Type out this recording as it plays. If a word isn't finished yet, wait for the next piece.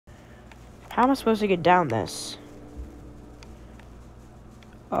How am I supposed to get down this?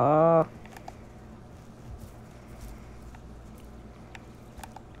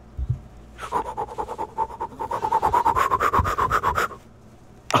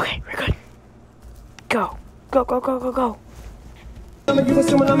 Okay, we're good. Go. Go, go, go, go, go. I'm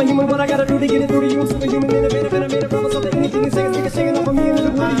a human, what I gotta do to get it through to you. I'm superhuman, innovative, and I made a promise of anything you say is nigga shaking up on me and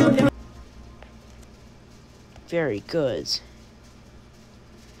the booty. Very good.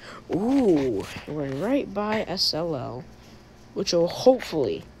 Ooh, we're right by SLL, which will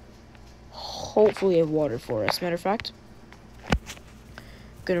hopefully have water for us. Matter of fact, I'm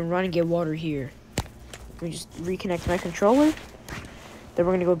gonna run and get water here. Let me just reconnect my controller. Then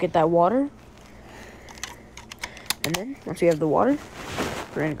we're gonna go get that water. And then, once we have the water,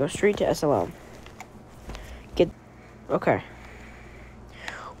 we're gonna go straight to SLL. Okay.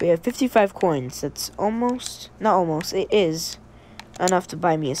 We have 55 coins. That's not almost, it is enough to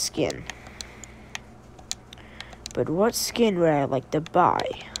buy me a skin. But what skin would I like to buy?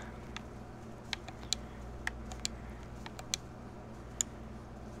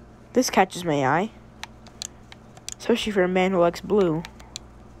 This catches my eye. Especially for a man who likes blue.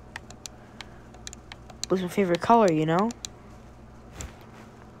 Blue's my favorite color, you know?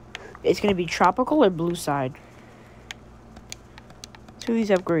 It's gonna be tropical or blue side. Two of these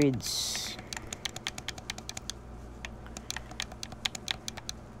upgrades.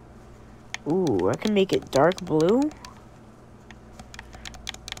 Ooh, I can make it dark blue.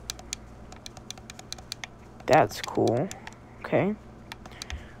 That's cool. Okay.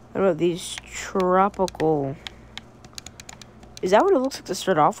 What about these tropical? Is that what it looks like to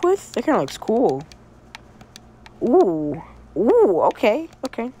start off with? That kind of looks cool. Ooh. Ooh, okay.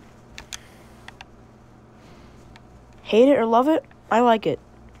 Okay. Hate it or love it? I like it.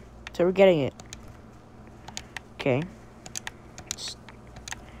 So we're getting it. Okay. Just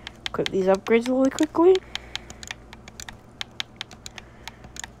equip these upgrades really quickly.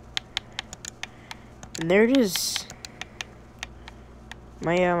 And there it is.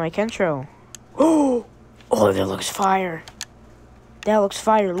 My Kentro. Oh, that looks fire. That looks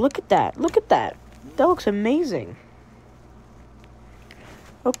fire. Look at that. Look at that. That looks amazing.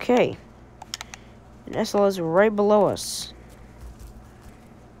 Okay. And SL is right below us.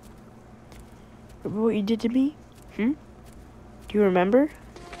 Remember what you did to me? Do you remember?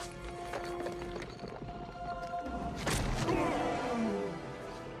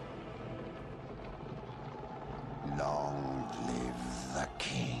 Long live the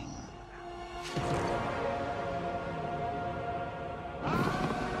king.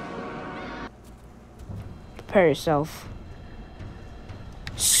 Prepare yourself.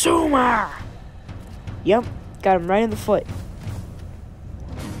 Suma! Yep, got him right in the foot.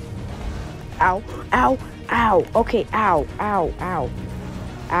 Ow, ow, ow. Okay, ow, ow, ow.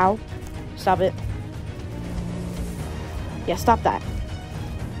 Ow. Stop it. Yeah, stop that.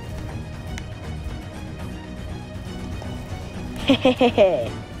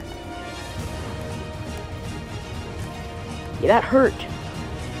 Hehehe. Yeah, that hurt.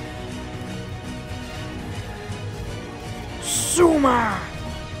 Suma!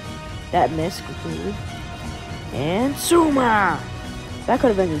 That missed completely. And Suma! That could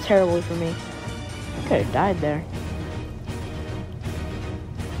have ended terribly for me. I could have died there.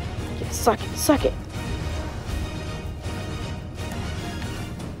 Yeah, suck it, suck it.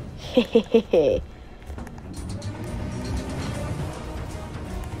 Hehehe.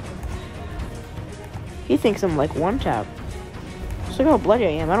 He thinks I'm like one tap. Just look how bloody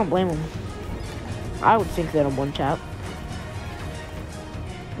I am. I don't blame him. I would think that I'm one tap.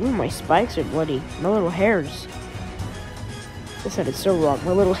 Ooh, my spikes are bloody. My little hairs. This sounded so wrong.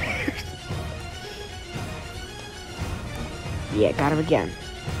 My little hairs. Yeah, got him again.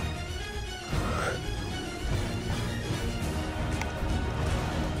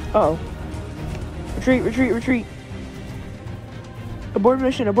 Uh-oh. Retreat, retreat, retreat. Abort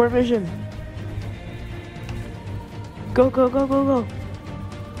mission, abort mission. Go, go, go, go, go.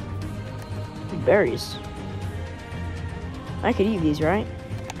 Berries. I could eat these, right?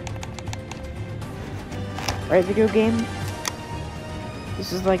 Right, video game?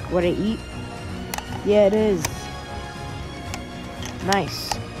 This is like what I eat? Yeah, it is.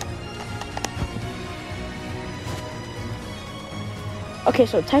 Nice. Okay,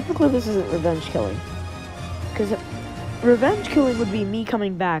 so technically this isn't revenge killing. Because revenge killing would be me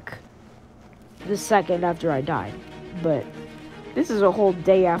coming back the second after I died. But this is a whole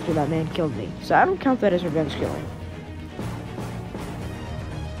day after that man killed me. So I don't count that as revenge killing.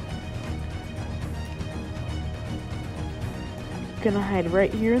 Gonna hide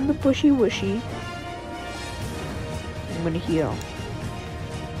right here in the bushy wushy. I'm gonna heal.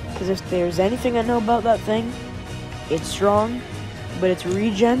 Because if there's anything I know about that thing, it's strong, but its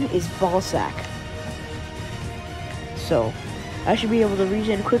regen is ballsack. So, I should be able to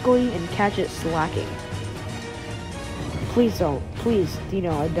regen quickly and catch it slacking. Please don't. Please,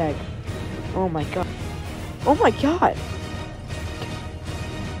 Dino, I beg. Oh my god. Oh my god!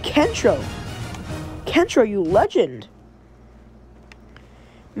 Kentro! Kentro, you legend!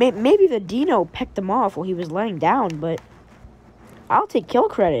 Maybe the Dino pecked him off while he was laying down, but I'll take kill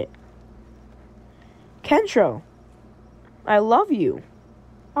credit. Kentro, I love you.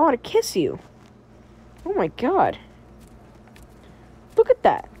 I want to kiss you. Oh my god. Look at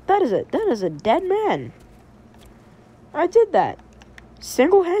that. That is a dead man. I did that.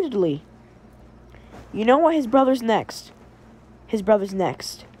 Single-handedly. You know what? His brother's next. His brother's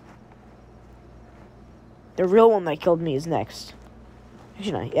next. The real one that killed me is next.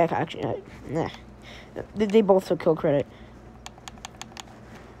 Nah. They both took kill credit.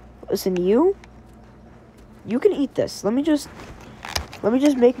 Listen, you can eat this. Let me just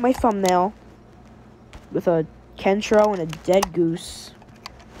make my thumbnail with a Kentro and a dead goose.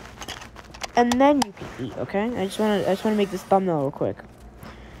 And then you can eat, okay? I just wanna make this thumbnail real quick.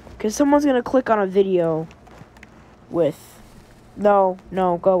 Cause someone's gonna click on a video with no,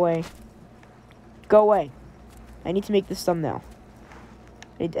 go away. Go away. I need to make this thumbnail.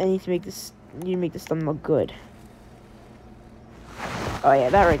 I need to make this thumbnail good. Oh yeah,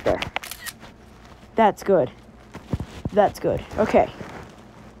 that right there. That's good. That's good. Okay.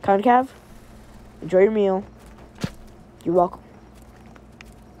 Concav, enjoy your meal. You're welcome.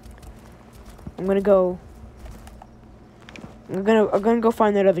 I'm gonna go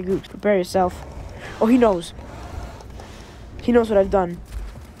find that other group. Prepare yourself. Oh, he knows. He knows what I've done.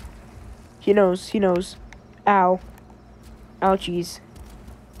 He knows. Ow. Ouchies.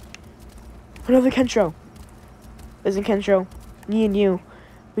 Another Kentro. Listen, Kentro. Me and you.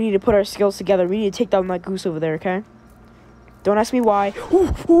 We need to put our skills together. We need to take down that goose over there, okay? Don't ask me why.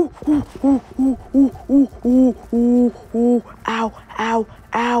 Ow.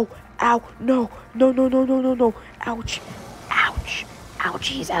 No. Ouch.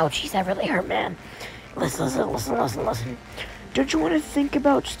 Ouchies. That really hurt, man. Listen. Don't you want to think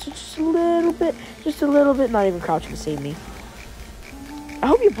about just a little bit? Just a little bit. Not even crouching to save me. I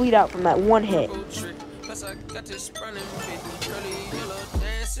hope you bleed out from that one hit.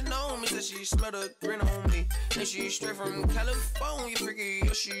 On me, said she smelled a grin on me. And she straight from California, freaky,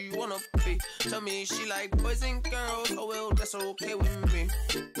 yeah, she wanna be. Tell me she like boys and girls, oh well, that's okay with me.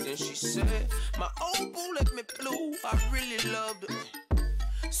 Then she said, my old boo left me blue, I really loved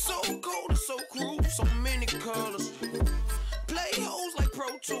it. So cold and so cruel, so many colors. Play hoes like Pro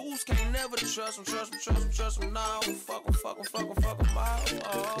Tools, can't never trust them, no. Fuck them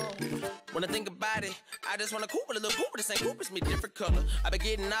all. When I think about it, I just want a Cooper, a little Cooper, this ain't Cooper's me, different color. I been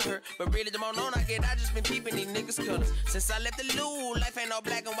getting out her, but really the more known I get, I just been peeping these niggas' colors. Since I left the loo, life ain't all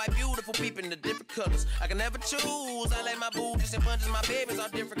black and white, beautiful, peeping the different colors. I can never choose, I like my boo, just in bunches, my babies all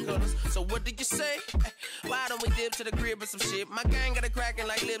different colors. So what did you say? Why don't we dip to the crib with some shit? My gang got it cracking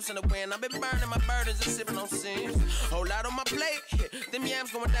like lips in the wind. I've been burning my burdens and sipping on sins. Whole lot on my plate, them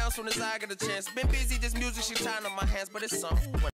yams going down soon as I get a chance. Been busy, this music, she tying on my hands, but it's on.